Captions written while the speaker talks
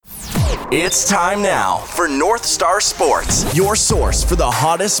It's time now for North Star Sports, your source for the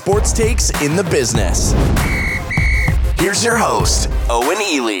hottest sports takes in the business. Here's your host, Owen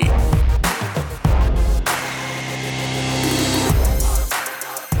Ely.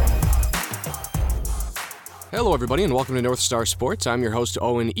 Hello, everybody, and welcome to North Star Sports. I'm your host,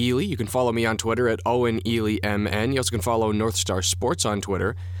 Owen Ely. You can follow me on Twitter at OwenEelyMN. You also can follow North Star Sports on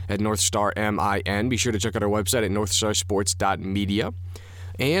Twitter at northstarmin. Be sure to check out our website at northstarsports.media.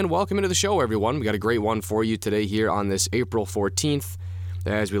 And welcome into the show, everyone. We got a great one for you today here on this April 14th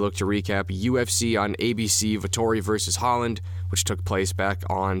as we look to recap UFC on ABC Vettori versus Holland, which took place back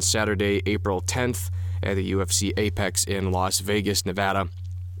on Saturday, April 10th at the UFC Apex in Las Vegas, Nevada.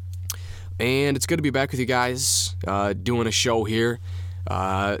 And it's good to be back with you guys, doing a show here.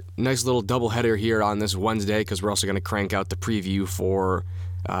 Nice little doubleheader here on this Wednesday because we're also going to crank out the preview for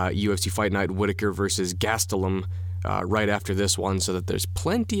UFC Fight Night Whitaker versus Gastelum right after this one, so that there's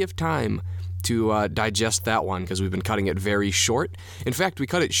plenty of time to digest that one because we've been cutting it very short. In fact, we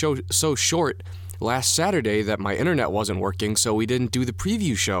cut it so short last Saturday that my internet wasn't working, so we didn't do the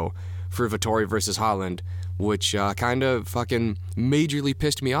preview show for Vettori versus Holland, which kind of fucking majorly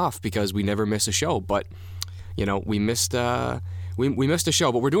pissed me off because we never miss a show. But, you know, we missed a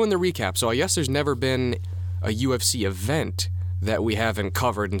show, but we're doing the recap. So I guess there's never been a UFC event that we haven't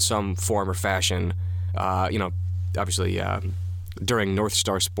covered in some form or fashion, obviously during North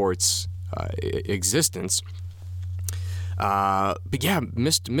Star Sports existence. But yeah,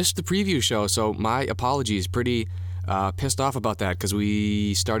 missed the preview show, so my apologies. Pretty pissed off about that because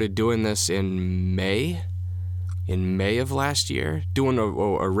we started doing this in May of last year, doing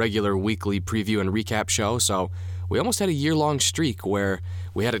a regular weekly preview and recap show. So we almost had a year-long streak where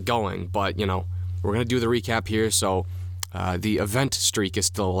we had it going, but, you know, we're going to do the recap here, so the event streak is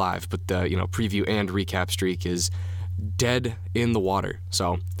still alive, but the, preview and recap streak is dead in the water.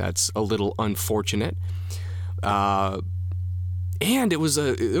 So that's a little unfortunate. And it was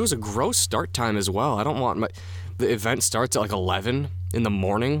a gross start time as well. I don't want the event starts at like 11 in the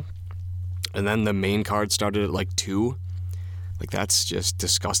morning, and then the main card started at like 2. Like, that's just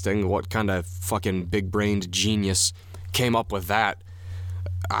disgusting. What kind of fucking big-brained genius came up with that?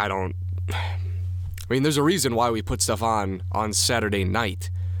 I mean, there's a reason why we put stuff on Saturday night.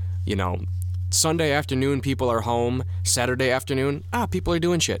 You know, Sunday afternoon, people are home. Saturday afternoon, people are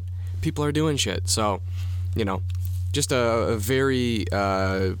doing shit. So, just a very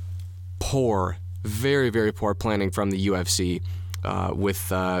poor, very, very poor planning from the UFC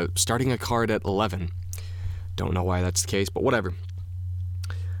with starting a card at 11. Don't know why that's the case, but whatever.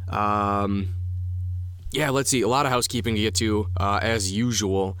 Let's see. A lot of housekeeping to get to, as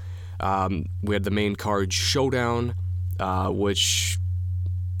usual. We had the main card showdown, which,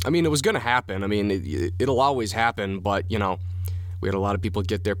 it was going to happen. It'll always happen, but, we had a lot of people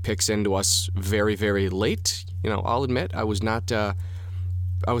get their picks into us very, very late. I'll admit I was not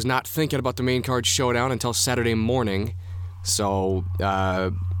thinking about the main card showdown until Saturday morning. So,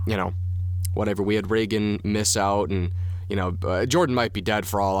 whatever. We had Reagan miss out, and, Jordan might be dead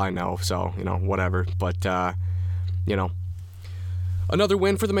for all I know. So, whatever. But, another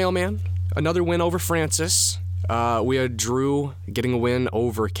win for the mailman. Another win over Francis. We had Drew getting a win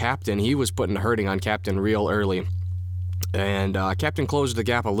over Captain. He was putting a hurting on Captain real early. And Captain closed the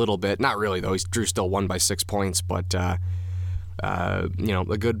gap a little bit. Not really, though. Drew still won by 6 points. But, a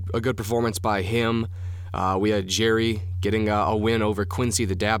good performance by him. We had Jerry getting a win over Quincy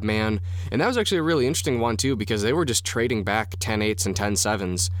the Dab Man. And that was actually a really interesting one, too, because they were just trading back 10-8s and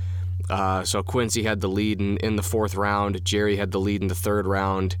 10-7s. So Quincy had the lead in the 4th round. Jerry had the lead in the 3rd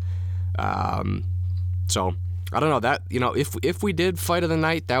round. So I don't know that, if we did Fight of the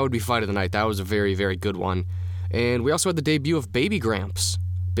Night, that would be Fight of the Night. That was a very, very good one. And we also had the debut of Baby Gramps.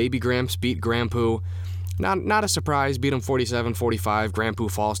 Baby Gramps beat Grampu. Not a surprise, beat him 47-45. Grampu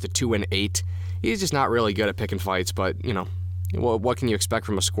falls to 2-8. He's just not really good at picking fights, but, what can you expect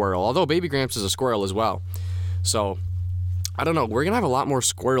from a squirrel? Although Baby Gramps is a squirrel as well. So I don't know. We're going to have a lot more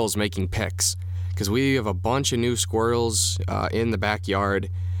squirrels making picks because we have a bunch of new squirrels in the backyard,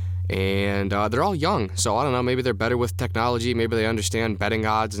 and they're all young. So I don't know. Maybe they're better with technology. Maybe they understand betting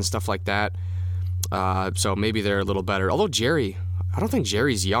odds and stuff like that. So maybe they're a little better. Although Jerry, I don't think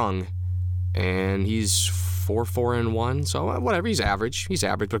Jerry's young, and he's 4-1. So whatever. He's average.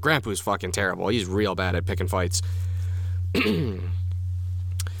 But Grampu's fucking terrible. He's real bad at picking fights.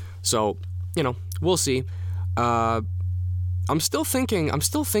 So, we'll see. I'm still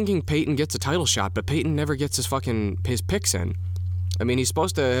thinking Peyton gets a title shot, but Peyton never gets his picks in. He's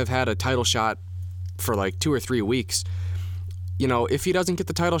supposed to have had a title shot for like 2 or 3 weeks. If he doesn't get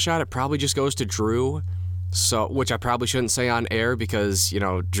the title shot, it probably just goes to Drew. So, which I probably shouldn't say on air because,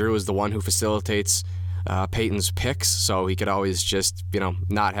 Drew is the one who facilitates Peyton's picks, so he could always just,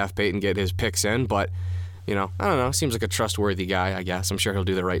 not have Peyton get his picks in. But, I don't know. Seems like a trustworthy guy, I guess. I'm sure he'll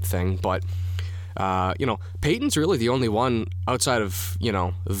do the right thing. But, Peyton's really the only one outside of,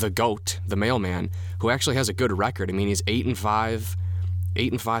 the GOAT, the mailman, who actually has a good record. I mean, he's 8-5.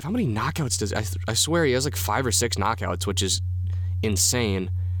 8-5. How many knockouts does... I swear he has like 5 or 6 knockouts, which is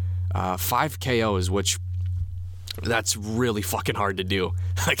insane. 5 KOs, which... That's really fucking hard to do.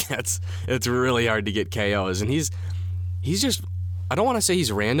 Like, it's really hard to get KOs. And he's just, I don't want to say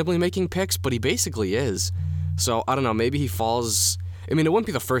he's randomly making picks, but he basically is. So, I don't know, maybe he falls, I mean, it wouldn't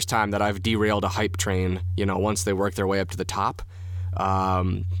be the first time that I've derailed a hype train, once they work their way up to the top.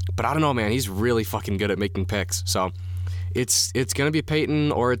 But I don't know, man, he's really fucking good at making picks. So, it's going to be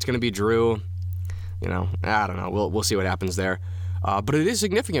Peyton or it's going to be Drew. I don't know. We'll see what happens there. But it is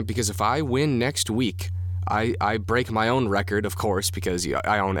significant because if I win next week, I break my own record, of course, because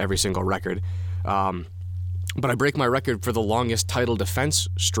I own every single record. But I break my record for the longest title defense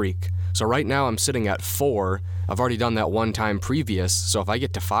streak. So right now I'm sitting at 4. I've already done that one time previous. So if I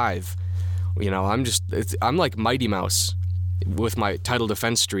get to 5, I'm like Mighty Mouse with my title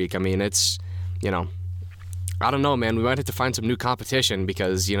defense streak. I mean, it's, I don't know, man. We might have to find some new competition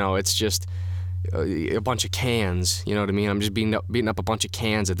because, it's just a bunch of cans, you know what I mean? I'm just beating up a bunch of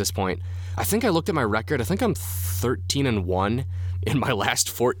cans at this point. I think I looked at my record. I think I'm 13-1 in my last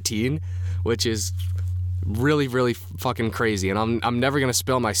 14, which is really, really fucking crazy. And I'm never gonna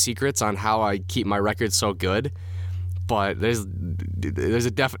spill my secrets on how I keep my record so good, but there's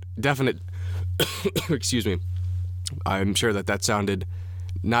a definite excuse me. I'm sure that sounded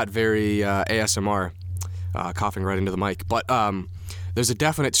not very ASMR, coughing right into the mic, but there's a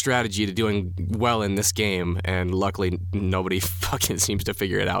definite strategy to doing well in this game, and luckily nobody fucking seems to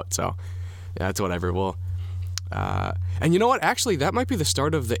figure it out, so yeah, it's whatever. And you know what? Actually, that might be the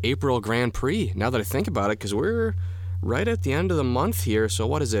start of the April Grand Prix, now that I think about it, because we're right at the end of the month here, so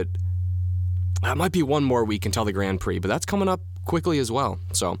what is it? That might be one more week until the Grand Prix, but that's coming up quickly as well,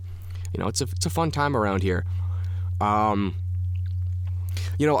 so, it's a fun time around here. I've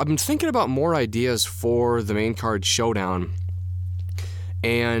been thinking about more ideas for the main card showdown.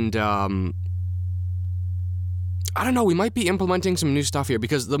 And, I don't know, we might be implementing some new stuff here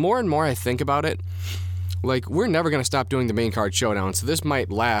because the more and more I think about it, like, we're never going to stop doing the main card showdown, so this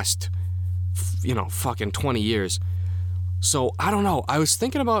might last, fucking 20 years. So, I don't know, I was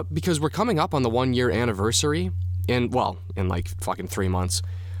thinking about, because we're coming up on the 1-year anniversary, in like fucking 3 months,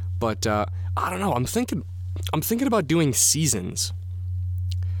 but, I don't know, I'm thinking about doing seasons.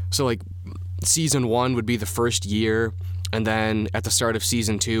 So, like, season 1 would be the first year, and then at the start of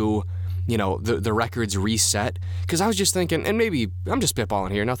season 2, the records reset. Because I was just thinking, and maybe I'm just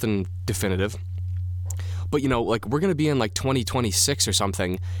spitballing here, nothing definitive. But, like, we're going to be in, like, 2026 or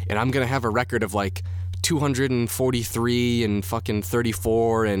something, and I'm going to have a record of, like, 243 and fucking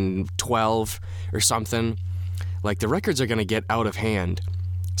 34 and 12 or something. Like, the records are going to get out of hand.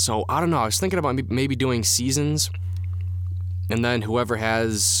 So, I don't know. I was thinking about maybe doing seasons, and then whoever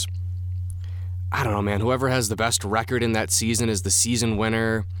has... I don't know, man. Whoever has the best record in that season is the season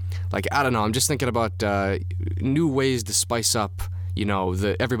winner. Like, I don't know. I'm just thinking about new ways to spice up,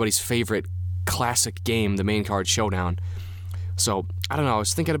 everybody's favorite classic game, the main card showdown. So, I don't know. I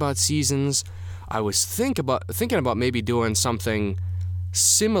was thinking about seasons. I was thinking about maybe doing something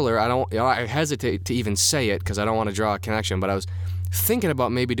similar. I hesitate to even say it because I don't want to draw a connection, but I was thinking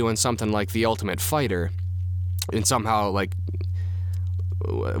about maybe doing something like The Ultimate Fighter and somehow, like,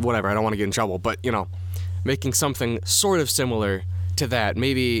 whatever, I don't want to get in trouble, but, making something sort of similar to that.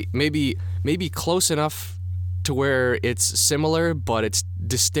 Maybe close enough to where it's similar, but it's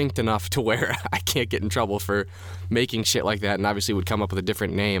distinct enough to where I can't get in trouble for making shit like that, and obviously would come up with a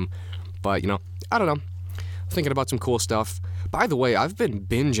different name. But, I don't know. Thinking about some cool stuff. By the way, I've been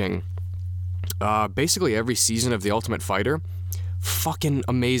binging basically every season of The Ultimate Fighter. Fucking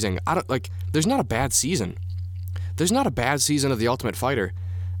amazing. There's not a bad season. There's not a bad season of The Ultimate Fighter.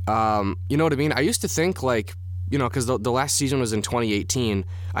 You know what I mean? I used to think, like, because the last season was in 2018.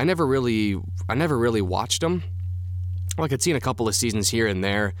 I never really watched them. Like, I'd seen a couple of seasons here and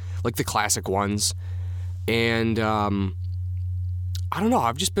there, like the classic ones. And, I don't know,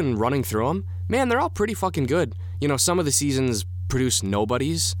 I've just been running through them. Man, they're all pretty fucking good. Some of the seasons produce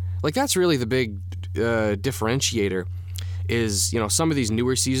nobodies. Like, that's really the big differentiator is, some of these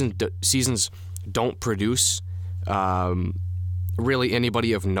newer seasons don't produce really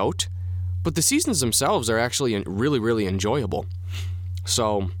anybody of note, but the seasons themselves are actually really, really enjoyable.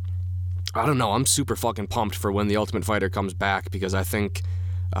 So, I don't know, I'm super fucking pumped for when The Ultimate Fighter comes back because I think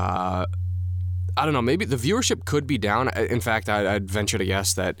I don't know, maybe the viewership could be down. In fact, I'd venture to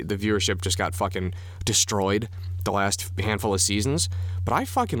guess that the viewership just got fucking destroyed the last handful of seasons. But I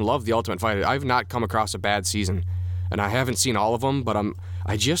fucking love The Ultimate Fighter. I've not come across a bad season, and I haven't seen all of them, but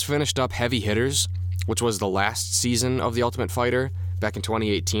I just finished up Heavy Hitters, which was the last season of The Ultimate Fighter back in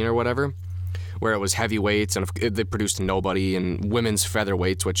 2018 or whatever, where it was heavyweights, and they produced nobody, and women's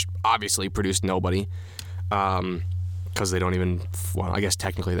featherweights, which obviously produced nobody. Because they don't even, well, I guess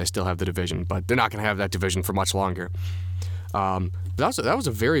technically they still have the division, but they're not going to have that division for much longer. But that was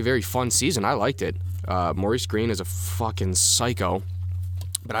a very, very fun season. I liked it. Maurice Green is a fucking psycho,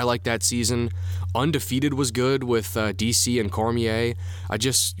 but I liked that season. Undefeated was good with DC and Cormier. I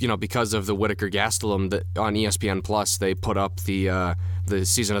just, because of the Whitaker Gastelum that on ESPN Plus, they put up the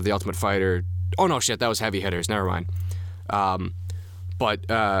season of The Ultimate Fighter. Oh no, shit, that was Heavy Hitters. Never mind.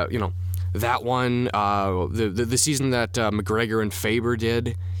 That one, the season that McGregor and Faber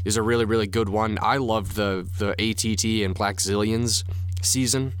did is a really, really good one. I loved the ATT and Black Zillions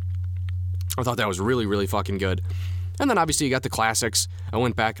season. I thought that was really, really fucking good. And then obviously you got the classics. I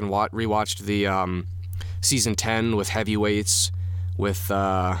went back and rewatched the season 10 with heavyweights, with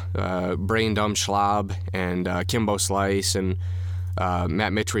Brain Dumb Schwab and Kimbo Slice and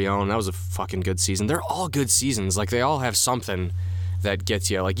Matt Mitrione. That was a fucking good season. They're all good seasons. Like, they all have something that gets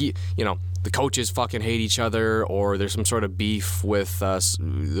you. Like, the coaches fucking hate each other, or there's some sort of beef with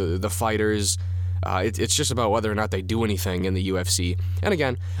the fighters. It's just about whether or not they do anything in the UFC. And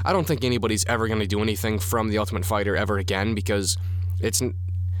again, I don't think anybody's ever going to do anything from The Ultimate Fighter ever again, because it's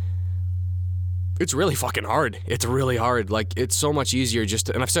really fucking hard. It's really hard. Like, it's so much easier just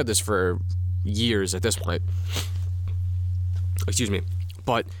to, and I've said this for years at this point. Excuse me.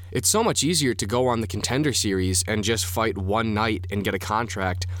 But it's so much easier to go on the Contender Series and just fight one night and get a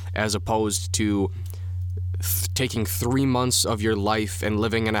contract, as opposed to taking 3 months of your life and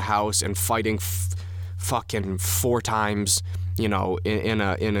living in a house and fighting fucking 4 times, in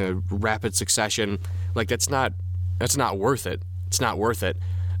a rapid succession. Like, that's not worth it. It's not worth it.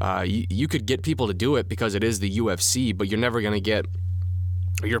 You could get people to do it because it is the UFC, but you're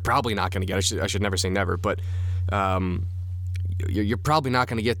probably not going to get, I should never say never, but you're probably not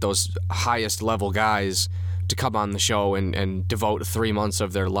going to get those highest level guys to come on the show and devote 3 months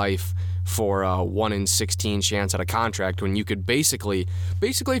of their life for a 1 in 16 chance at a contract, when you could basically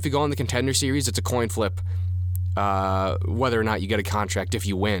if you go on the Contender Series, it's a coin flip whether or not you get a contract if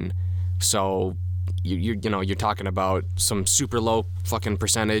you win. So you're talking about some super low fucking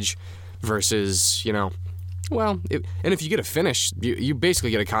percentage versus, and if you get a finish, you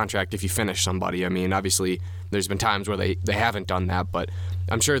basically get a contract if you finish somebody. I mean, obviously, there's been times where they haven't done that, but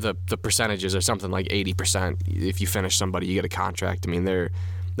I'm sure the percentages are something like 80%. If you finish somebody, you get a contract. I mean, they're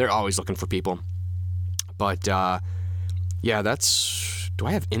always looking for people. But, yeah, do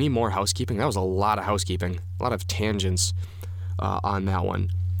I have any more housekeeping? That was a lot of housekeeping, a lot of tangents on that one.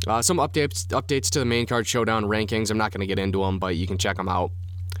 Some updates to the main card showdown rankings. I'm not going to get into them, but you can check them out.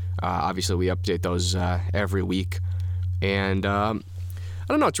 Obviously, we update those every week. And I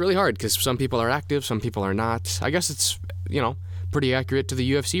don't know, it's really hard because some people are active, some people are not. I guess it's, pretty accurate to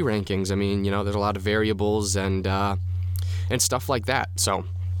the UFC rankings. I mean, there's a lot of variables and stuff like that. So,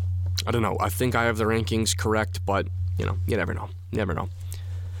 I don't know. I think I have the rankings correct, but, you never know. Never know.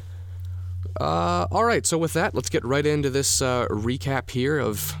 All right, so with that, let's get right into this recap here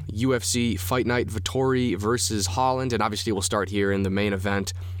of UFC Fight Night Vettori versus Holland. And obviously, we'll start here in the main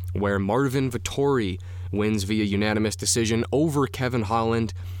event, where Marvin Vettori wins via unanimous decision over Kevin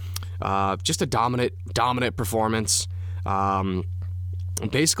Holland. Just a dominant performance. It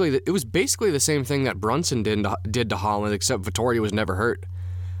was basically the same thing that Brunson did to Holland, except Vettori was never hurt.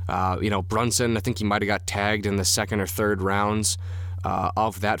 Brunson, I think he might have got tagged in the second or third rounds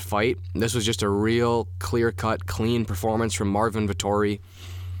of that fight. This was just a real clear-cut, clean performance from Marvin Vettori.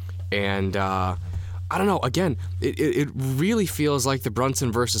 And I don't know, again, it really feels like the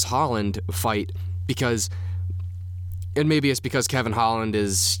Brunson versus Holland fight, because, and maybe it's because Kevin Holland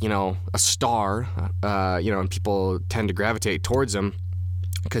is, a star, and people tend to gravitate towards him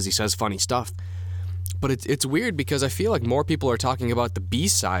because he says funny stuff. But it's weird because I feel like more people are talking about the B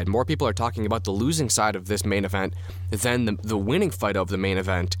side, more people are talking about the losing side of this main event than the winning fight of the main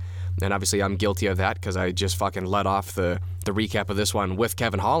event. And obviously I'm guilty of that because I just fucking let off the recap of this one with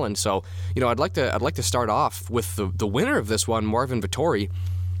Kevin Holland. So, I'd like to start off with the winner of this one, Marvin Vettori.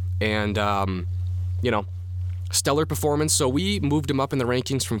 And, stellar performance. So we moved him up in the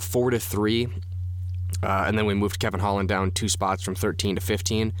rankings from 4 to 3. And then we moved Kevin Holland down 2 spots from 13 to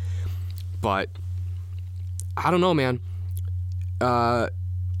 15. But I don't know, man. I'm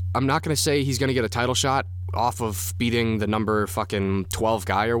not going to say he's going to get a title shot off of beating the number fucking 12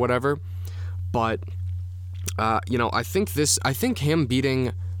 guy or whatever. But, I think him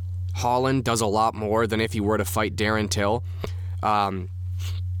beating Holland does a lot more than if he were to fight Darren Till.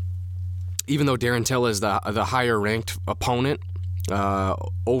 Even though Darren Till is the higher ranked opponent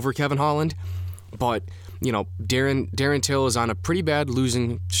over Kevin Holland, but Darren Till is on a pretty bad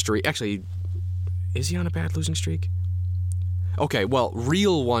losing streak. Actually, is he on a bad losing streak? Okay, well,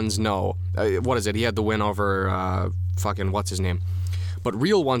 real ones know. What is it? He had the win over what's his name? But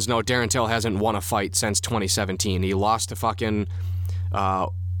real ones know Darren Till hasn't won a fight since 2017. He lost to fucking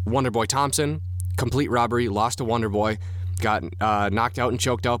Wonderboy Thompson, complete robbery. Lost to Wonderboy. Got knocked out and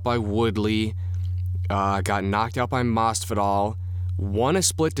choked out by Woodley. Got knocked out by Masvidal. Won a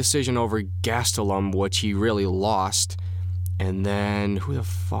split decision over Gastelum, which he really lost. And then, who the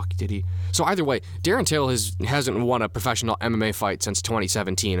fuck did he... So either way, Darren Till hasn't won a professional MMA fight since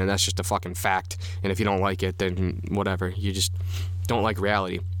 2017, and that's just a fucking fact. And if you don't like it, then whatever. You just don't like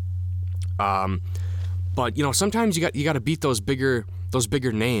reality. But, sometimes you got to beat those bigger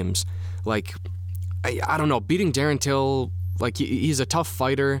names. Like, I don't know, beating Darren Till, like, he's a tough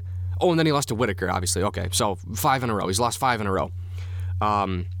fighter. Oh, and then he lost to Whitaker, obviously. Okay, so 5 in a row. He's lost 5 in a row.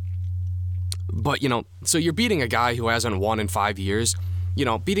 But, so you're beating a guy who hasn't won in 5 years.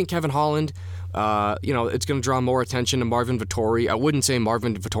 Beating Kevin Holland, it's going to draw more attention to Marvin Vettori. I wouldn't say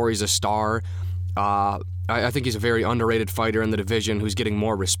Marvin Vettori's a star. I think he's a very underrated fighter in the division who's getting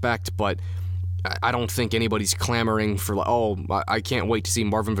more respect, but I don't think anybody's clamoring for, I can't wait to see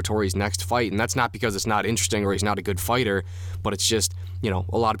Marvin Vettori's next fight. And that's not because it's not interesting or he's not a good fighter, but it's just,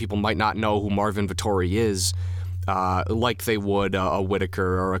 a lot of people might not know who Marvin Vettori is. Like they would a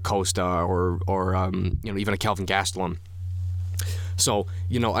Whitaker or a Costa or even a Kelvin Gastelum. So,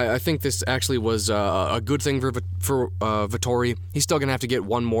 I think this actually was a good thing for Vettori. He's still going to have to get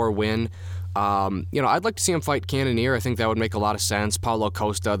one more win. I'd like to see him fight Cannonier. I think that would make a lot of sense. Paulo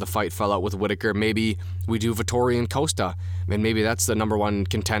Costa, the fight fell out with Whitaker. Maybe we do Vettori and Costa. And maybe that's the number one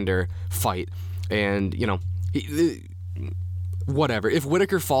contender fight. And, whatever. If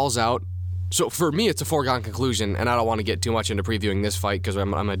Whitaker falls out, so for me, it's a foregone conclusion, and I don't want to get too much into previewing this fight because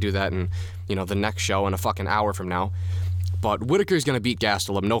I'm going to do that in, the next show in a fucking hour from now. But Whitaker's going to beat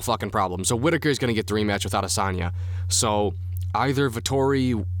Gastelum, no fucking problem. So Whitaker's going to get the rematch with Adesanya. So either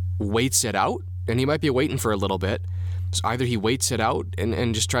Vettori waits it out, and he might be waiting for a little bit. So either he waits it out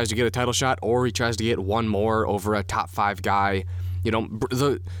and just tries to get a title shot, or he tries to get one more over a top 5 guy.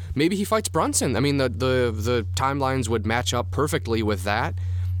 Maybe he fights Brunson. I mean, the timelines would match up perfectly with that.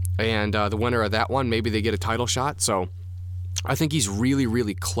 And the winner of that one, maybe they get a title shot. So I think he's really,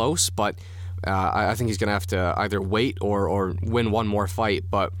 really close, but I think he's going to have to either wait or win one more fight.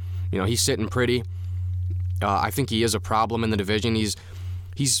 But, he's sitting pretty. I think he is a problem in the division. He's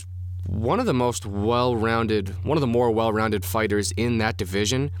one of the more well-rounded fighters in that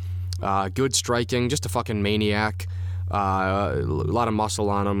division. Good striking, just a fucking maniac. A lot of muscle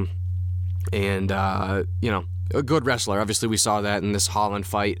on him. And, a good wrestler. Obviously, we saw that in this Holland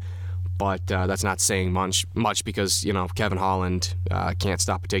fight. But that's not saying much because, Kevin Holland can't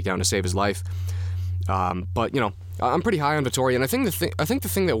stop a takedown to save his life. But, I'm pretty high on Vettori. And I think the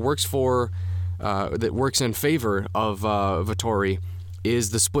thing that works in favor of Vettori is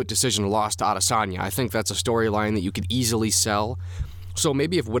the split decision loss to Adesanya. I think that's a storyline that you could easily sell. So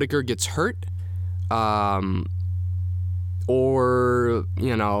maybe if Whitaker gets hurt, or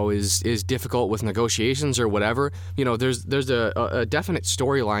is difficult with negotiations or whatever, there's a definite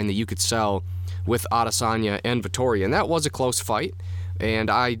storyline that you could sell with Adesanya and Vettori, and that was a close fight,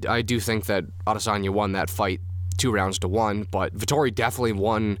 and I do think that Adesanya won that fight 2-1, but Vettori definitely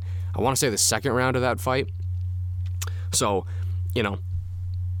won, I want to say, the second round of that fight. So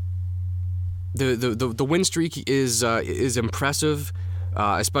the win streak is impressive,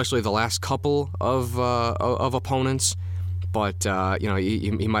 especially the last couple of opponents. But,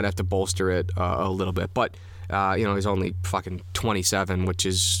 he might have to bolster it a little bit. But, he's only fucking 27, which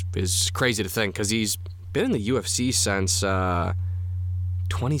is crazy to think because he's been in the UFC since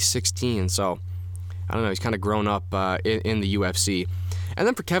 2016. So, I don't know, he's kind of grown up in the UFC. And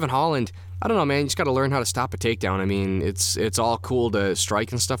then for Kevin Holland, I don't know, man, you just got to learn how to stop a takedown. I mean, it's all cool to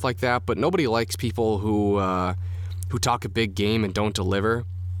strike and stuff like that, but nobody likes people who talk a big game and don't deliver.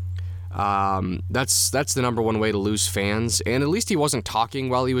 That's the number one way to lose fans, and at least he wasn't talking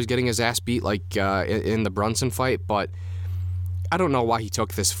while he was getting his ass beat like in the Brunson fight. But I don't know why he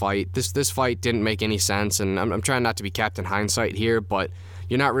took this fight. This fight didn't make any sense, and I'm trying not to be Captain Hindsight here, but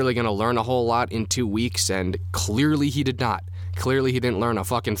you're not really going to learn a whole lot in 2 weeks, and clearly he did not. Clearly he didn't learn a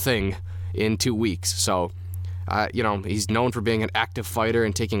fucking thing in 2 weeks. So, he's known for being an active fighter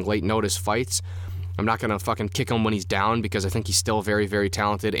and taking late notice fights. I'm not going to fucking kick him when he's down because I think he's still very, very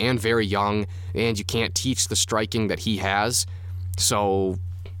talented and very young, and you can't teach the striking that he has. So,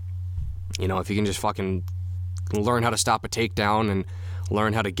 if you can just fucking learn how to stop a takedown and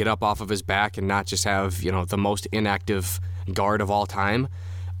learn how to get up off of his back and not just have, the most inactive guard of all time,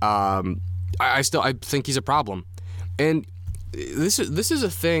 I think he's a problem. And this is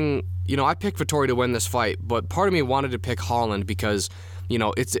a thing, I picked Vettori to win this fight, but part of me wanted to pick Holland because,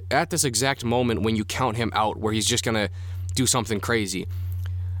 it's at this exact moment when you count him out where he's just going to do something crazy.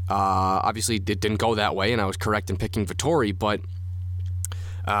 Obviously, it didn't go that way, and I was correct in picking Vettori, but,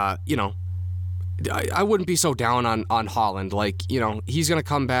 I wouldn't be so down on Holland. Like, he's going to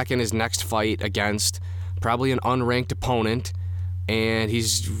come back in his next fight against probably an unranked opponent, and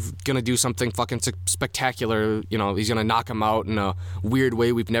he's going to do something fucking spectacular. He's going to knock him out in a weird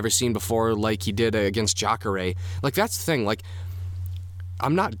way we've never seen before, like he did against Jacare. Like, that's the thing. Like,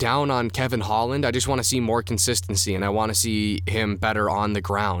 I'm not down on Kevin Holland. I just want to see more consistency, and I want to see him better on the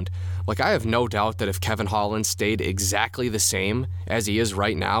ground. Like, I have no doubt that if Kevin Holland stayed exactly the same as he is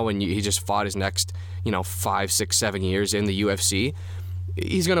right now and he just fought his next, 5, 6, 7 years in the UFC,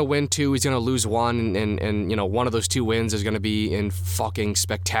 he's going to win 2, he's going to lose 1, and one of those 2 wins is going to be in fucking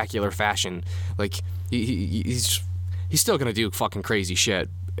spectacular fashion. Like, he's still going to do fucking crazy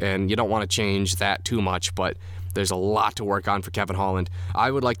shit, and you don't want to change that too much, but there's a lot to work on for Kevin Holland.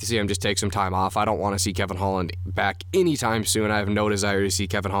 I would like to see him just take some time off. I don't want to see Kevin Holland back anytime soon. I have no desire to see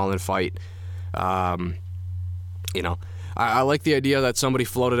Kevin Holland fight. I like the idea that somebody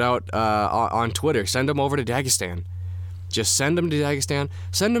floated out on Twitter. Send him over to Dagestan. Just send him to Dagestan.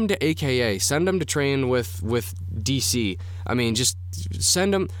 Send him to AKA. Send him to train with DC. I mean, just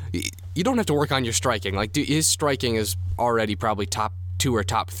send him. You don't have to work on your striking. Like, his striking is already probably top 2 or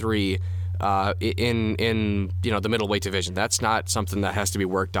top 3 in the middleweight division. That's not something that has to be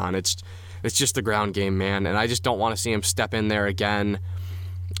worked on. It's just the ground game, man. And I just don't want to see him step in there again,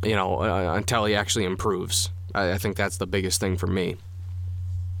 until he actually improves. I think that's the biggest thing for me.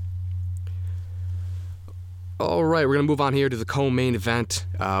 All right, we're going to move on here to the co-main event.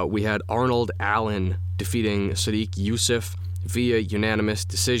 We had Arnold Allen defeating Sadiq Youssef via unanimous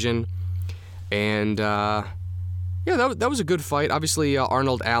decision. And that was a good fight. Obviously,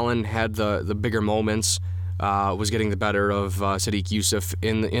 Arnold Allen had the bigger moments, was getting the better of Sadiq Youssef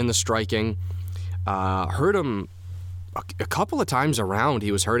in the striking. Hurt him a couple of times around.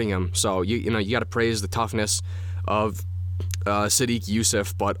 He was hurting him. So you got to praise the toughness of Sadiq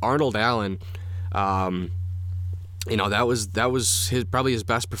Youssef. But Arnold Allen, that was probably his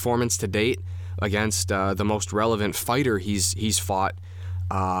best performance to date against the most relevant fighter he's fought,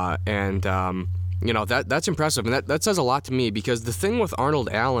 that's impressive, and that says a lot to me, because the thing with Arnold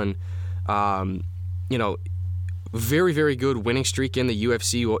Allen, very, very good winning streak in the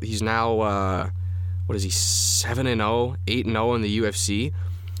UFC. He's now 7-0, 8-0 in the UFC.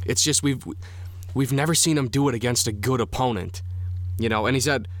 It's just we've never seen him do it against a good opponent, and he's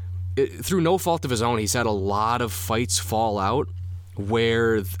had, through no fault of his own, he's had a lot of fights fall out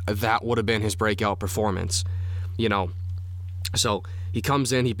where that would have been his breakout performance, So he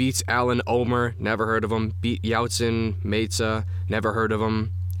comes in, he beats Alan Omer, never heard of him. Beat Yautsin Meza, never heard of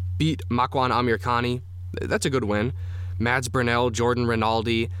him. Beat Makwan Amirkhani, that's a good win. Mads Burnell, Jordan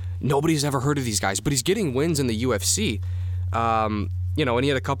Rinaldi, nobody's ever heard of these guys, but he's getting wins in the UFC. And he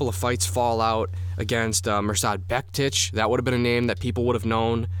had a couple of fights fall out against Mirsad Bektic. That would have been a name that people would have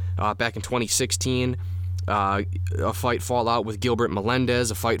known back in 2016. A fight fall out with Gilbert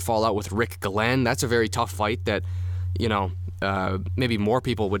Melendez, a fight fall out with Rick Glenn. That's a very tough fight that, maybe more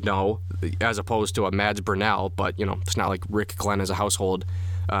people would know as opposed to a Mads Burnell, but, it's not like Rick Glenn is a household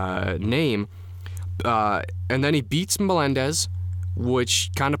name. And then he beats Melendez,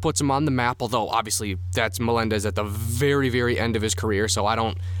 which kind of puts him on the map, although obviously that's Melendez at the very, very end of his career, so I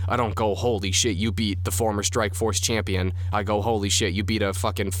don't go, holy shit, you beat the former Strikeforce champion. I go, holy shit, you beat a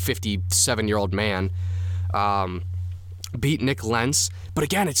fucking 57-year-old man. Beat Nick Lentz. But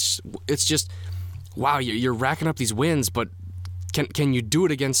again, it's just, wow, you're racking up these wins, but can you do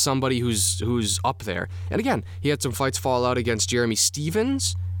it against somebody who's up there? And again, he had some fights fall out against Jeremy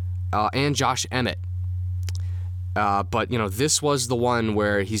Stevens and Josh Emmett. But, this was the one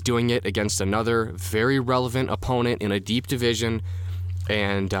where he's doing it against another very relevant opponent in a deep division.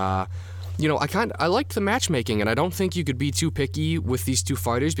 And, I liked the matchmaking, and I don't think you could be too picky with these two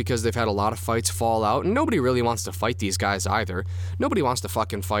fighters because they've had a lot of fights fall out, and nobody really wants to fight these guys either. Nobody wants to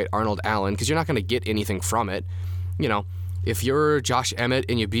fucking fight Arnold Allen because you're not going to get anything from it. If you're Josh Emmett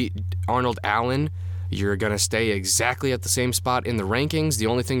and you beat Arnold Allen, you're going to stay exactly at the same spot in the rankings. The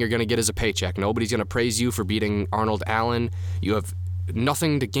only thing you're going to get is a paycheck. Nobody's going to praise you for beating Arnold Allen. You have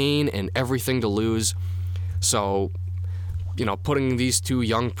nothing to gain and everything to lose. So, putting these two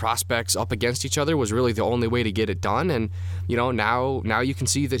young prospects up against each other was really the only way to get it done. And, now you can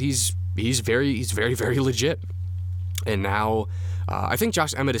see that he's very, very legit. And now, I think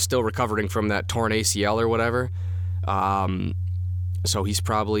Josh Emmett is still recovering from that torn ACL or whatever. So he's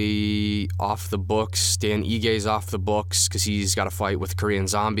probably off the books. Dan Ige's off the books because he's got a fight with Korean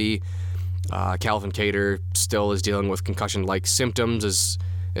Zombie. Calvin Kattar still is dealing with concussion-like symptoms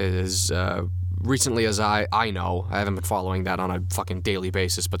as recently as I know. I haven't been following that on a fucking daily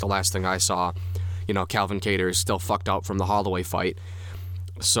basis, but the last thing I saw, Calvin Kattar is still fucked up from the Holloway fight.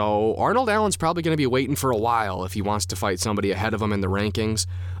 So Arnold Allen's probably going to be waiting for a while if he wants to fight somebody ahead of him in the rankings.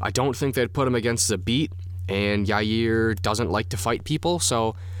 I don't think they'd put him against Zabit, and Yair doesn't like to fight people,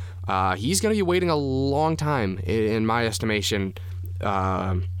 so he's going to be waiting a long time, in my estimation,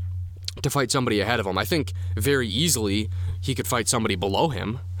 to fight somebody ahead of him. I think very easily he could fight somebody below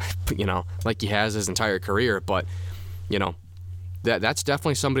him, like he has his entire career, but, that's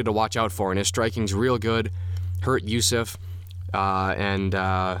definitely somebody to watch out for, and his striking's real good. Hurt Yusuf, that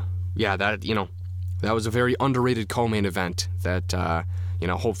was a very underrated co-main event that,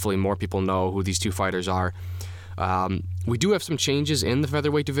 hopefully more people know who these two fighters are. We do have some changes in the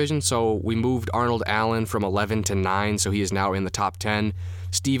featherweight division, so we moved Arnold Allen from 11 to 9, so he is now in the top 10.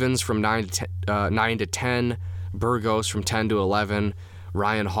 Stevens from 9 to 10, Burgos from 10 to 11,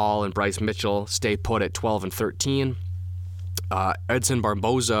 Ryan Hall and Bryce Mitchell stay put at 12 and 13. Edson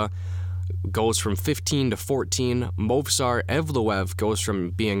Barboza goes from 15 to 14. Movsar Evloev goes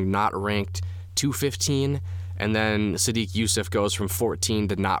from being not ranked to 15, and then Sadiq Youssef goes from 14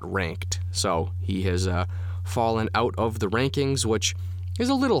 to not ranked. So he has fallen out of the rankings, which is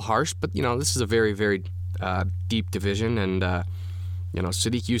a little harsh, but this is a very, very deep division, and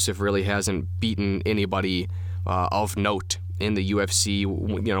Sadiq Youssef really hasn't beaten anybody of note in the UFC,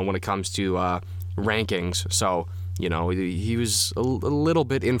 when it comes to rankings. So, he was a little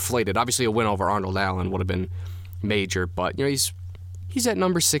bit inflated. Obviously, a win over Arnold Allen would have been major, but, he's at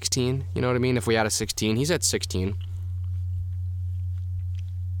number 16, you know what I mean? If we add a 16, he's at 16.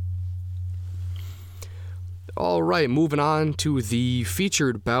 All right, moving on to the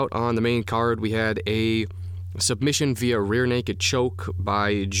featured bout on the main card. We had a submission via rear naked choke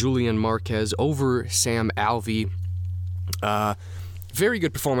by Julian Marquez over Sam Alvey. Very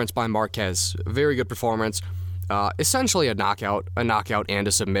good performance by Marquez. Very good performance. Essentially a knockout and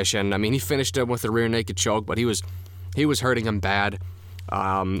a submission. I mean, he finished him with a rear naked choke, but he was hurting him bad.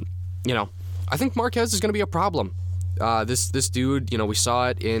 I think Marquez is going to be a problem. This dude, we saw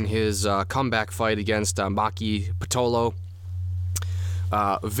it in his comeback fight against Maki Pitolo.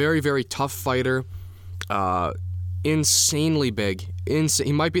 Very, very tough fighter. Insanely big.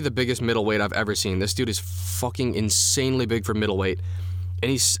 He might be the biggest middleweight I've ever seen. This dude is fucking insanely big for middleweight.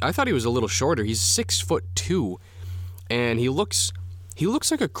 And I thought he was a little shorter. He's 6'2", and he looks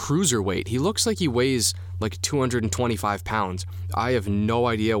like a cruiserweight. He looks like he weighs like 225 pounds. I have no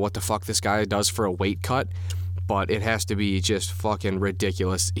idea what the fuck this guy does for a weight cut, but it has to be just fucking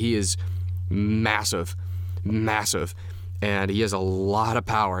ridiculous. He is massive, and he has a lot of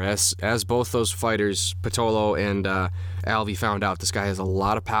power. As both those fighters, Pitolo and Alvey, found out, this guy has a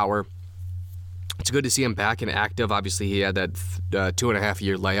lot of power. It's good to see him back and active. Obviously, he had that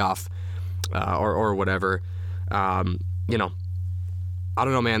 2.5-year layoff or whatever. I don't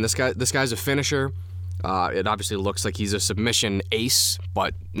know, man. This guy's a finisher. It obviously looks like he's a submission ace,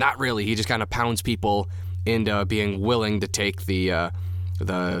 but not really. He just kind of pounds people into being willing to take the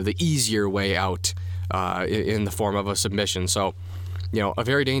easier way out in the form of a submission. So, a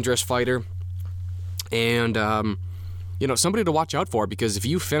very dangerous fighter, and somebody to watch out for, because if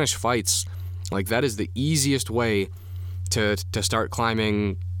you finish fights, like, that is the easiest way to start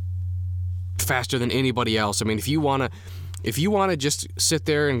climbing faster than anybody else. I mean, if you wanna just sit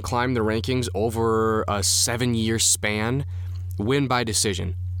there and climb the rankings over a 7-year span, win by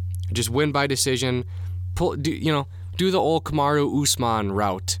decision. Just win by decision. Do the old Kamaru Usman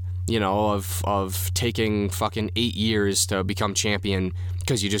route, of taking fucking 8 years to become champion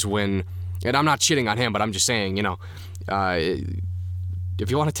because you just win. And I'm not shitting on him, but I'm just saying, if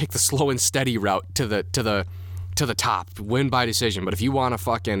you want to take the slow and steady route to the top, win by decision. But if you want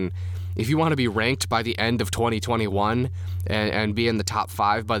to be ranked by the end of 2021 and be in the top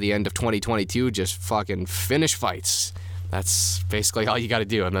 5 by the end of 2022, just fucking finish fights. That's basically all you got to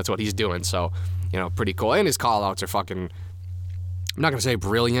do, and that's what he's doing. So, pretty cool. And his call-outs are fucking, I'm not going to say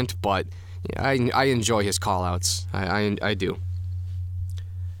brilliant, but I enjoy his call-outs. I do.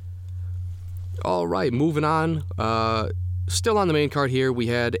 All right, moving on. still on the main card here, we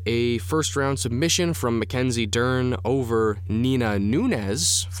had a first-round submission from Mackenzie Dern over Nina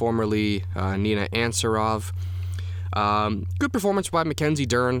Nunes, formerly Nina Ansarov. Good performance by Mackenzie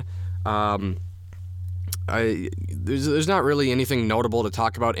Dern. There's not really anything notable to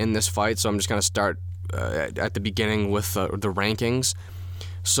talk about in this fight, so I'm just going to start at the beginning with the rankings.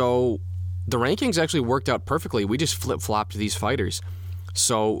 So the rankings actually worked out perfectly. We just flip-flopped these fighters.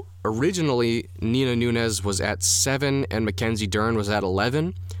 So originally, Nina Nunes was at 7 and Mackenzie Dern was at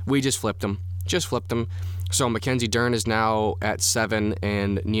 11. We just flipped them. So Mackenzie Dern is now at 7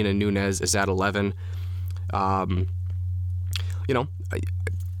 and Nina Nunes is at 11.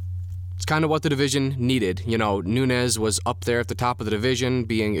 It's kind of what the division needed. Nunes was up there at the top of the division,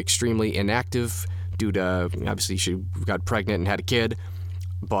 being extremely inactive due to, obviously, she got pregnant and had a kid.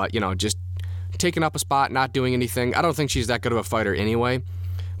 But, just taking up a spot, not doing anything. I don't think she's that good of a fighter anyway.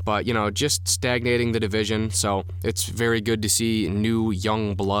 But, just stagnating the division. So it's very good to see new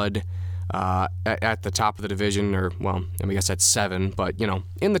young blood at the top of the division. I guess at 7. But,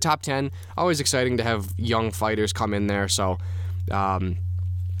 in the top 10, always exciting to have young fighters come in there. So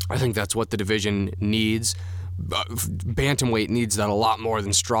I think that's what the division needs. Bantamweight needs that a lot more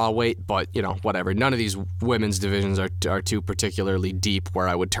than strawweight, but, whatever. None of these women's divisions are too particularly deep where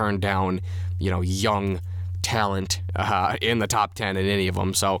I would turn down, young talent in the top 10 in any of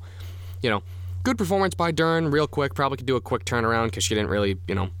them. So, good performance by Dern, real quick. Probably could do a quick turnaround because she didn't really,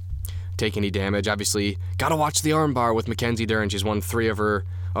 take any damage. Obviously, got to watch the armbar with Mackenzie Dern. She's won 2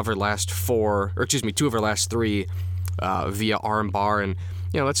 of her last 3 via armbar, and,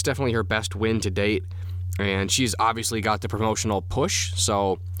 that's definitely her best win to date. And she's obviously got the promotional push,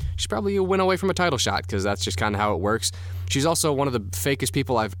 so she's probably a win away from a title shot because that's just kind of how it works. She's also one of the fakest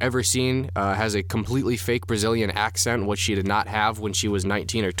people I've ever seen. Has a completely fake Brazilian accent, which she did not have when she was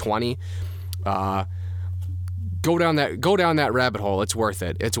 19 or 20. Go down that rabbit hole. It's worth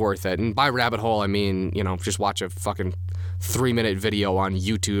it. And by rabbit hole, I mean, just watch a fucking 3-minute video on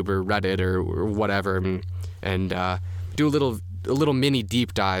YouTube or Reddit or whatever, and do a little mini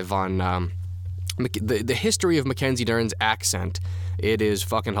deep dive on the history of Mackenzie Dern's accent. It is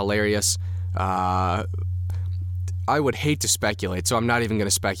fucking hilarious. I would hate to speculate, so I'm not even going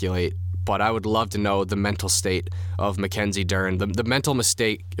to speculate, but I would love to know the mental state of Mackenzie Dern. The mental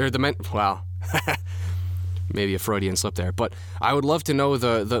mistake, or maybe a Freudian slip there, but I would love to know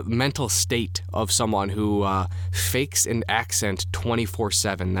the mental state of someone who fakes an accent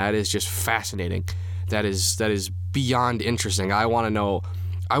 24/7. That is just fascinating. That is beyond interesting. I want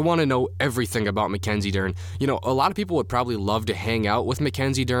to know everything about Mackenzie Dern. A lot of people would probably love to hang out with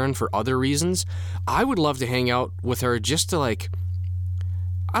Mackenzie Dern for other reasons. I would love to hang out with her just to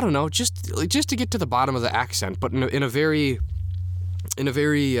just to get to the bottom of the accent, but in a very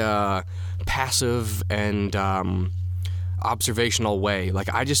passive and observational way.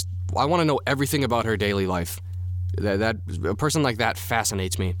 I want to know everything about her daily life. That a person like that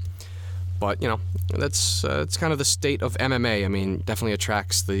fascinates me. But, that's it's kind of the state of MMA. I mean, definitely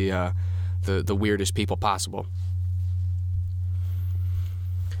attracts the weirdest people possible.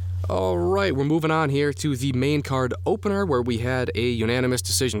 All right, we're moving on here to the main card opener, where we had a unanimous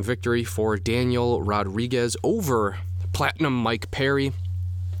decision victory for Daniel Rodriguez over Platinum Mike Perry.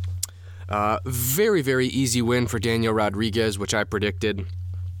 Very, very easy win for Daniel Rodriguez, which I predicted.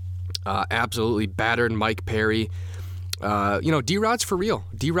 Absolutely battered Mike Perry. D-Rod's for real.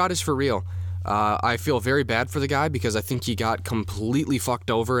 D-Rod is for real. I feel very bad for the guy because I think he got completely fucked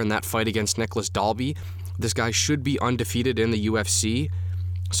over in that fight against Nicholas Dalby. This guy should be undefeated in the UFC,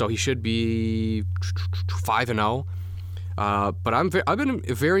 so he should be 5-0. But I've been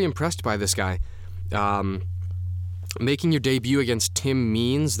very impressed by this guy. Making your debut against Tim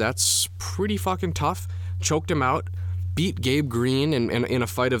Means, that's pretty fucking tough. Choked him out. Beat Gabe Green in a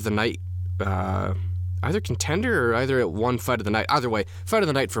fight of the night. Either contender or either at one fight of the night. Either way, fight of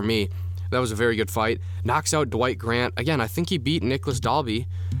the night for me. That was a very good fight. Knocks out Dwight Grant. Again, I think he beat Nicholas Dalby.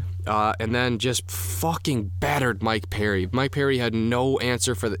 And then just fucking battered Mike Perry. Mike Perry had no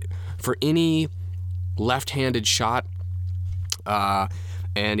answer for any left-handed shot.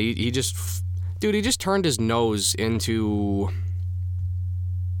 And he just turned his nose into...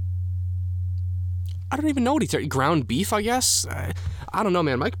 I don't even know what he turned. Ground beef, I guess? I don't know,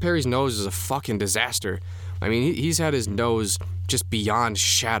 man. Mike Perry's nose is a fucking disaster. I mean, he's had his nose just beyond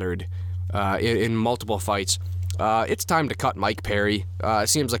shattered in multiple fights. It's time to cut Mike Perry.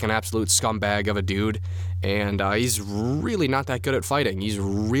 Seems like an absolute scumbag of a dude, and he's really not that good at fighting. He's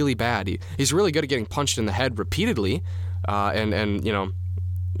really bad. He's really good at getting punched in the head repeatedly, and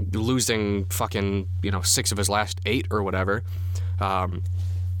losing fucking 6 of his last 8 or whatever.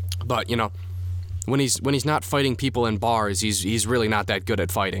 But when he's not fighting people in bars, he's really not that good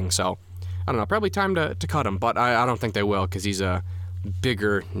at fighting. So I don't know, probably time to cut him, but I don't think they will, because he's a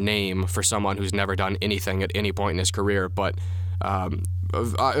bigger name for someone who's never done anything at any point in his career. But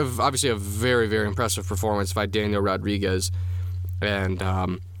obviously a very, very impressive performance by Daniel Rodriguez, and I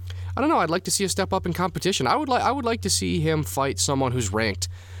don't know, I'd like to see a step up in competition. I would like to see him fight someone who's ranked.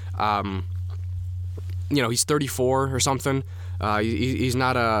 He's 34 or something. He's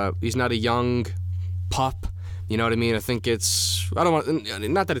not a young pup. You know what I mean? I think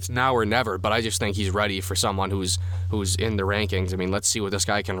not that it's now or never, but I just think he's ready for someone who's in the rankings. I mean, let's see what this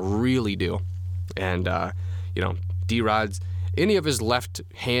guy can really do. And D-Rod's, any of his left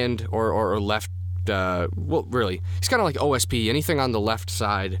hand or left, really, he's kind of like OSP. Anything on the left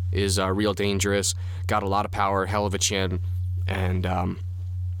side is real dangerous. Got a lot of power, hell of a chin, and I'm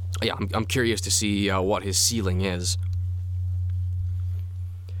curious to see what his ceiling is.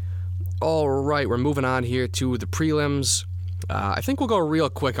 All right, we're moving on here to the prelims. I think we'll go real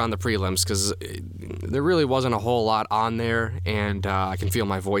quick on the prelims, because there really wasn't a whole lot on there, and I can feel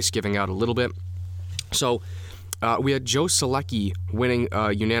my voice giving out a little bit. So we had Joe Selecki winning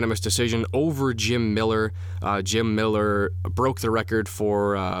a unanimous decision over Jim Miller. Jim Miller broke the record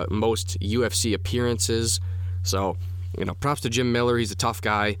for most UFC appearances. So, props to Jim Miller. He's a tough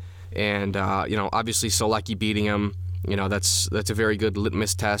guy. And, obviously Selecki beating him, that's a very good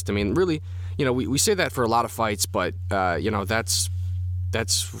litmus test. I mean, really, we say that for a lot of fights, but, that's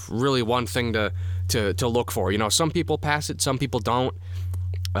really one thing to look for. Some people pass it, some people don't.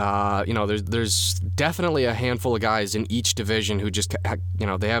 There's definitely a handful of guys in each division who just,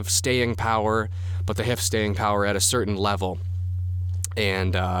 they have staying power, but they have staying power at a certain level.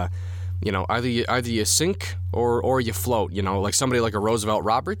 And, either you sink or you float, like somebody like a Roosevelt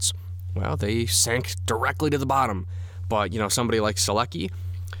Roberts, well, they sank directly to the bottom. But, somebody like Selecki,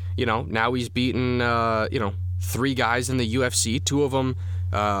 now he's beaten, 3 guys in the UFC, 2 of them,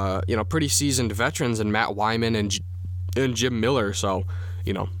 pretty seasoned veterans, and Matt Wyman and Jim Miller. So,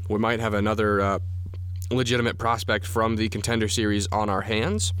 we might have another legitimate prospect from the Contender Series on our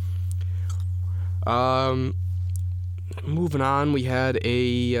hands. Moving on, we had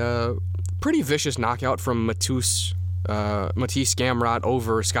a pretty vicious knockout from Matisse Gamrot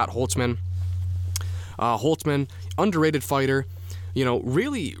over Scott Holtzman. Holtzman, underrated fighter,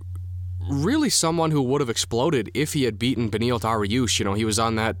 really someone who would have exploded if he had beaten Beneil Dariush. He was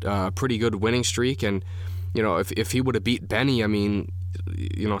on that pretty good winning streak, and if he would have beat Benny, I mean,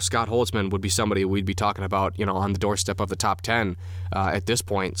 Scott Holtzman would be somebody we'd be talking about, on the doorstep of the top 10 at this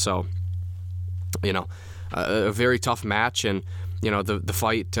point. So, a very tough match, and the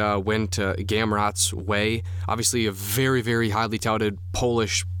fight went Gamrot's way. Obviously, a very, very highly touted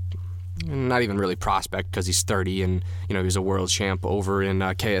Polish, not even really prospect because he's 30 and he was a world champ over in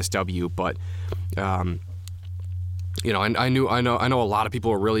KSW. But and I know a lot of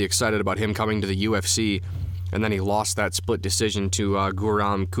people were really excited about him coming to the UFC, and then he lost that split decision to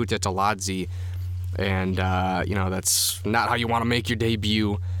Guram Kutateladze, and that's not how you want to make your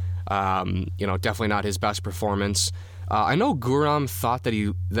debut. Definitely not his best performance. I know Guram thought that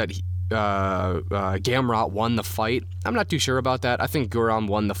Gamrot won the fight. I'm not too sure about that. I think Guram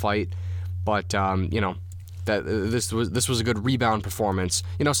won the fight, but that this was a good rebound performance.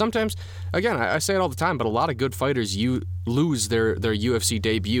 Sometimes, again, I say it all the time, but a lot of good fighters lose their UFC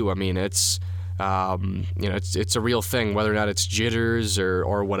debut. I mean, it's it's a real thing, whether or not it's jitters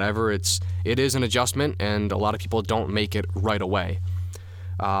or whatever. It is an adjustment, and a lot of people don't make it right away.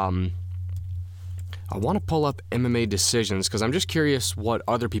 I want to pull up MMA decisions because I'm just curious what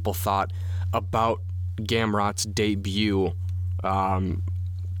other people thought about Gamrot's debut.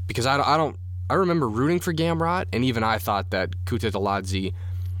 Because I remember rooting for Gamrot, and even I thought that Kutateladze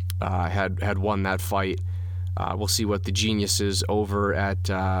had won that fight. We'll see what the geniuses over at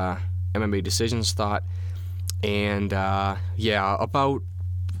MMA Decisions thought. And about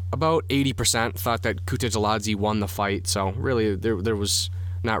 80% thought that Kutateladze won the fight. So really, there was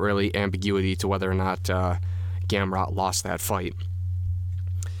not really ambiguity to whether or not Gamrot lost that fight.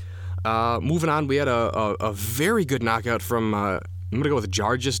 Moving on, we had a very good knockout from, I'm going to go with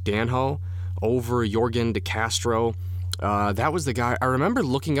Jargis Danho over Jorgen De Castro. That was the guy. I remember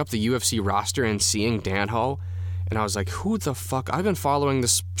looking up the UFC roster and seeing Danho, and I was like, who the fuck? I've been following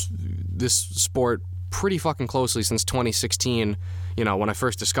this sport pretty fucking closely since 2016, when I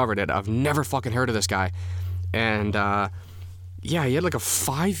first discovered it. I've never fucking heard of this guy. And, he had like a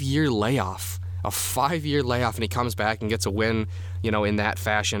 5-year layoff. And he comes back and gets a win, in that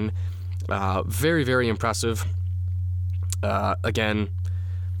fashion. Very, very impressive. Again,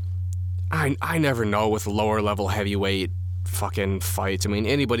 I never know with lower level heavyweight, fucking fights. I mean,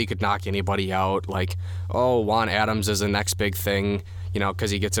 anybody could knock anybody out. Like, Juan Adams is the next big thing,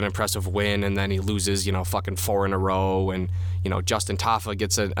 because he gets an impressive win and then he loses, fucking 4 in a row. And, Justin Tafa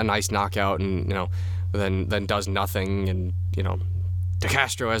gets a nice knockout and, then does nothing. And, De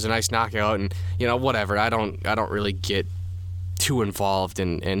Castro has a nice knockout and, whatever. I don't really get too involved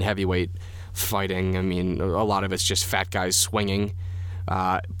in heavyweight fighting. I mean, a lot of it's just fat guys swinging.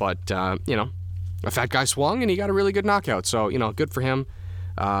 But a fat guy swung and he got a really good knockout. So, good for him.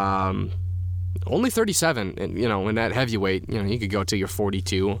 Only 37, and, in that heavyweight, you could go to your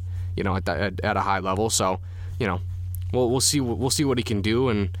 42, at a high level. So, we'll see what he can do.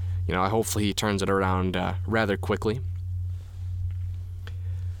 And, hopefully he turns it around rather quickly.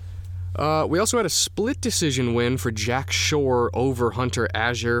 We also had a split decision win for Jack Shore over Hunter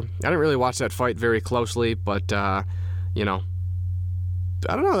Azure. I didn't really watch that fight very closely, but, I don't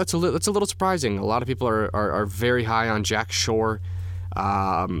know. That's a little surprising. A lot of people are very high on Jack Shore.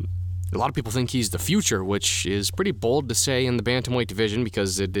 A lot of people think he's the future, which is pretty bold to say in the bantamweight division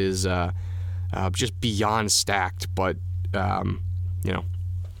because it is just beyond stacked. But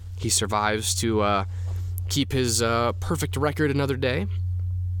he survives to keep his perfect record another day.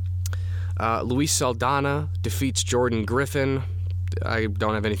 Luis Saldana defeats Jordan Griffin. I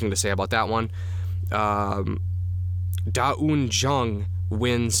don't have anything to say about that one. Da-Un Jung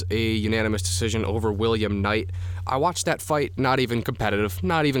wins a unanimous decision over William Knight. I watched that fight, not even competitive,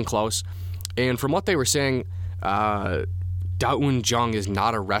 not even close. And from what they were saying, Da-Un Jung is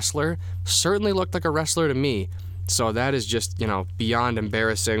not a wrestler. Certainly looked like a wrestler to me. So that is just, beyond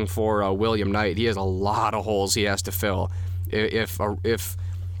embarrassing for William Knight. He has a lot of holes he has to fill. If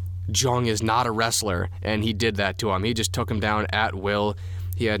Jung is not a wrestler, and he did that to him. He just took him down at will.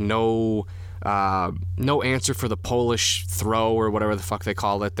 He had no answer for the Polish throw or whatever the fuck they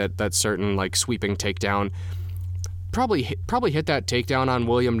call it, that certain like sweeping takedown. Probably hit that takedown on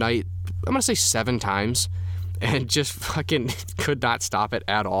William Knight, I'm gonna say 7 times, and just fucking could not stop it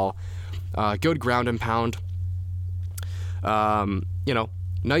at all. Good ground and pound.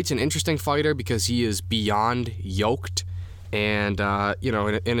 Knight's an interesting fighter because he is beyond yoked, and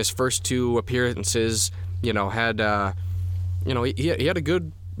in his first 2 appearances, he had a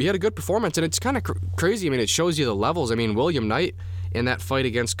good performance, and it's kind of crazy. I mean, it shows you the levels. I mean, William Knight in that fight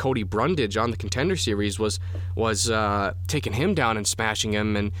against Cody Brundage on the Contender Series was taking him down and smashing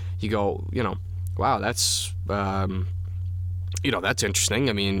him, and you go, wow, that's that's interesting.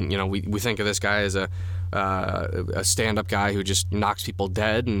 I mean, we think of this guy as a stand-up guy who just knocks people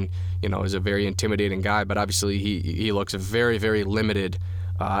dead, and is a very intimidating guy, but obviously he looks very, very limited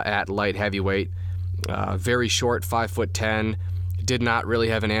at light heavyweight. Very short, 5'10". Did not really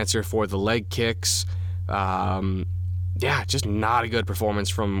have an answer for the leg kicks. Just not a good performance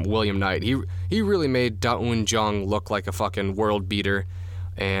from William Knight. He really made Da-Un Jung look like a fucking world beater.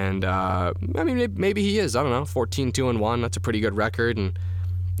 And, maybe he is. I don't know. 14-2-1. That's a pretty good record. And,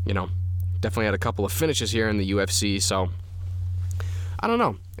 definitely had a couple of finishes here in the UFC. So, I don't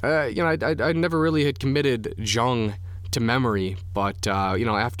know. I never really had committed Jung to memory. But,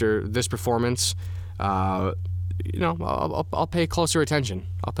 after this performance, I'll pay closer attention.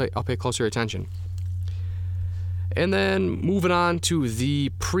 I'll pay closer attention. And then moving on to the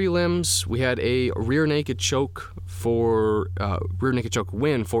prelims, we had a rear naked choke win for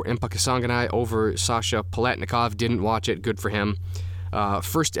Impa Kasanganay over Sasha Palatnikov. Didn't watch it. Good for him.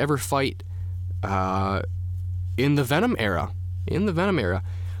 First ever fight in the Venom era. And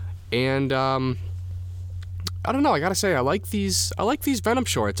I don't know. I gotta say, I like these Venom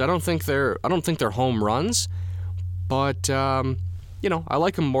shorts. I don't think they're home runs, but I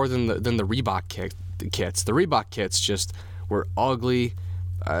like them more than the Reebok kits. The Reebok kits just were ugly.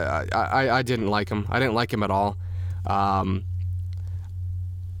 I didn't like them. I didn't like them at all. I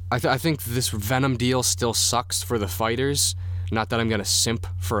think this Venom deal still sucks for the fighters. Not that I'm gonna simp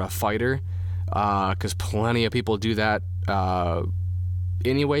for a fighter, because plenty of people do that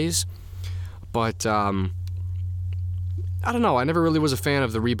anyways. But I don't know. I never really was a fan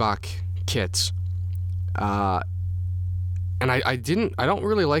of the Reebok kits, and I don't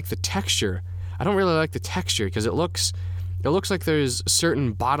really like the texture. I don't really like the texture because it looks like there's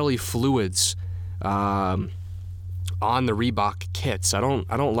certain bodily fluids on the Reebok kits. I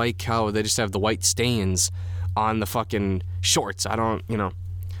don't like how they just have the white stains on the fucking shorts. I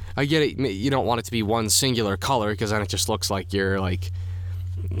get it. You don't want it to be one singular color because then it just looks like you're like,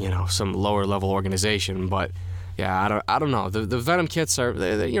 some lower level organization. But yeah, I don't know. The Venom kits are,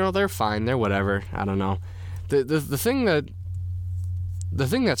 they're fine. They're whatever. I don't know. The thing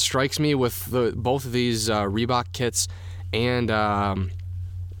that strikes me with both of these Reebok kits and the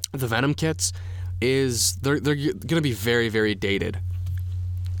Venom kits is they're gonna be very, very dated.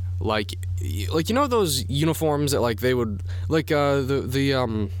 Like you know those uniforms that like they would like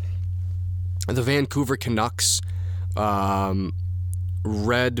the Vancouver Canucks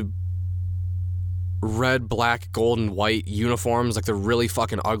red, black, gold, and white uniforms, like the really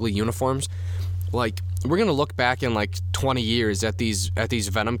fucking ugly uniforms. Like we're gonna look back in like 20 years at these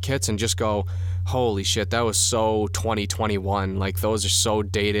Venom kits and just go, holy shit, that was so 2021. Like those are so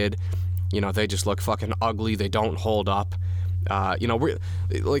dated. You know, they just look fucking ugly. They don't hold up. You know, we're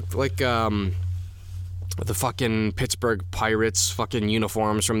like the fucking Pittsburgh Pirates fucking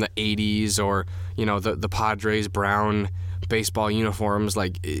uniforms from the 80s, or you know the Padres brown baseball uniforms.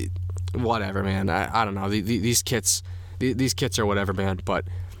 Like whatever, man. I don't know. These kits are whatever, man. But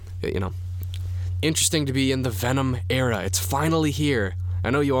you know, interesting to be in the Venom era. It's finally here. I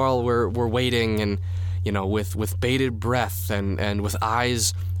know you all were waiting, and you know, with bated breath and with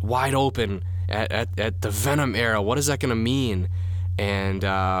eyes wide open at the Venom era. What is that going to mean? And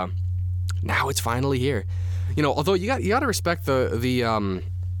now it's finally here. You know, although you got to respect the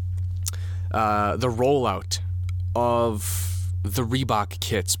rollout of the Reebok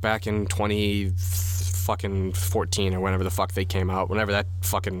kits back in 2014 or whenever the fuck they came out, whenever that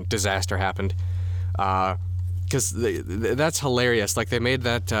fucking disaster happened. Because that's hilarious. Like they made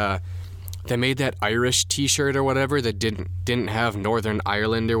that Irish T-shirt or whatever that didn't have Northern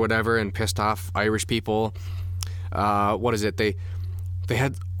Ireland or whatever, and pissed off Irish people. What is it? They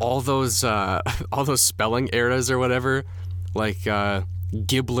had all those spelling errors or whatever, like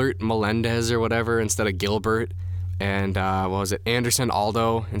Giblert Melendez or whatever instead of Gilbert, and what was it? Anderson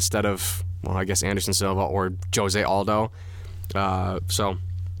Aldo instead of, well, I guess Anderson Silva or Jose Aldo. So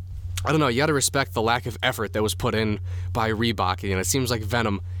I don't know. You got to respect the lack of effort that was put in by Reebok. You know, it seems like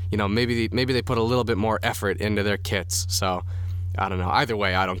Venom, you know, maybe they put a little bit more effort into their kits. So I don't know. Either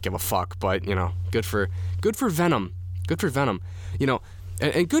way, I don't give a fuck. But you know, good for Venom. Good for Venom. You know,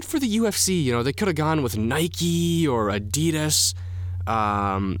 and good for the UFC. You know, they could have gone with Nike or Adidas,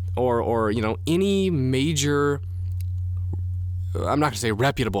 or you know, any major. I'm not gonna say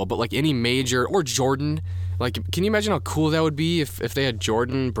reputable, but like any major, or Jordan. Like, can you imagine how cool that would be if they had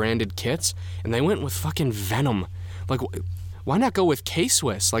Jordan branded kits and they went with fucking Venom? Like, why not go with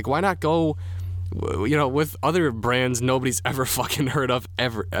K-Swiss? Like, why not go, you know, with other brands nobody's ever fucking heard of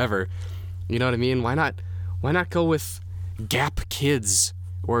ever? You know what I mean? Why not go with Gap Kids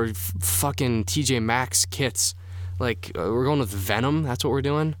or fucking TJ Maxx kits? Like, we're going with Venom? That's what we're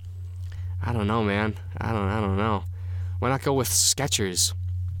doing? I don't know, man. I don't know. Why not go with Skechers?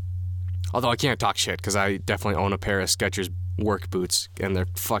 Although I can't talk shit because I definitely own a pair of Skechers work boots, and they're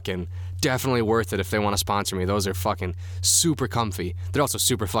fucking definitely worth it if they want to sponsor me. Those are fucking super comfy. They're also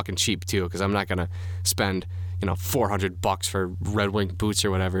super fucking cheap too, because I'm not gonna spend, you know, $400 for Red Wing boots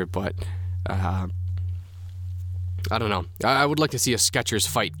or whatever. But I don't know. I would like to see a Skechers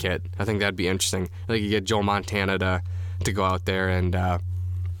fight kit. I think that'd be interesting. I think you get Joe Montana to go out there and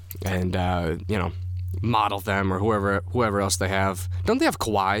you know, model them, or whoever else they have. Don't they have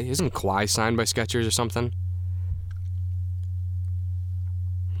Kawhi? Isn't Kawhi signed by Skechers or something?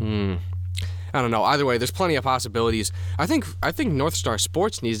 I don't know. Either way, there's plenty of possibilities. I think North Star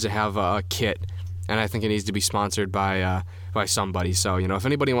Sports needs to have a kit, and I think it needs to be sponsored by somebody. So, you know, if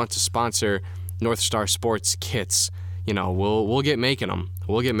anybody wants to sponsor North Star Sports kits, you know, we'll get making them.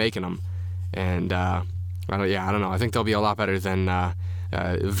 And I don't know. I think they'll be a lot better than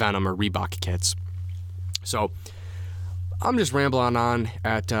Venom or Reebok kits. So I'm just rambling on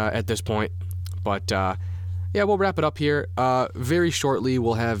at this point, but yeah, we'll wrap it up here. Very shortly,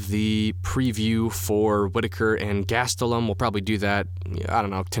 we'll have the preview for Whitaker and Gastelum. We'll probably do that, I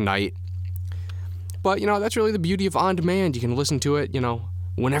don't know, tonight. But, you know, that's really the beauty of on demand. You can listen to it, you know,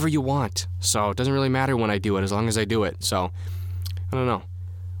 whenever you want. So it doesn't really matter when I do it, as long as I do it. So I don't know.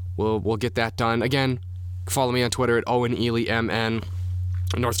 We'll get that done. Again, follow me on Twitter at OwenEelyMN.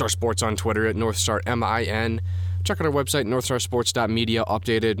 North Star Sports on Twitter at NorthstarMIN. Check out our website, northstarsports.media,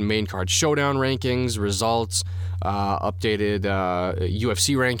 updated main card showdown rankings, results, updated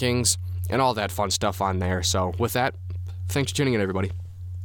UFC rankings, and all that fun stuff on there. So with that, thanks for tuning in, everybody.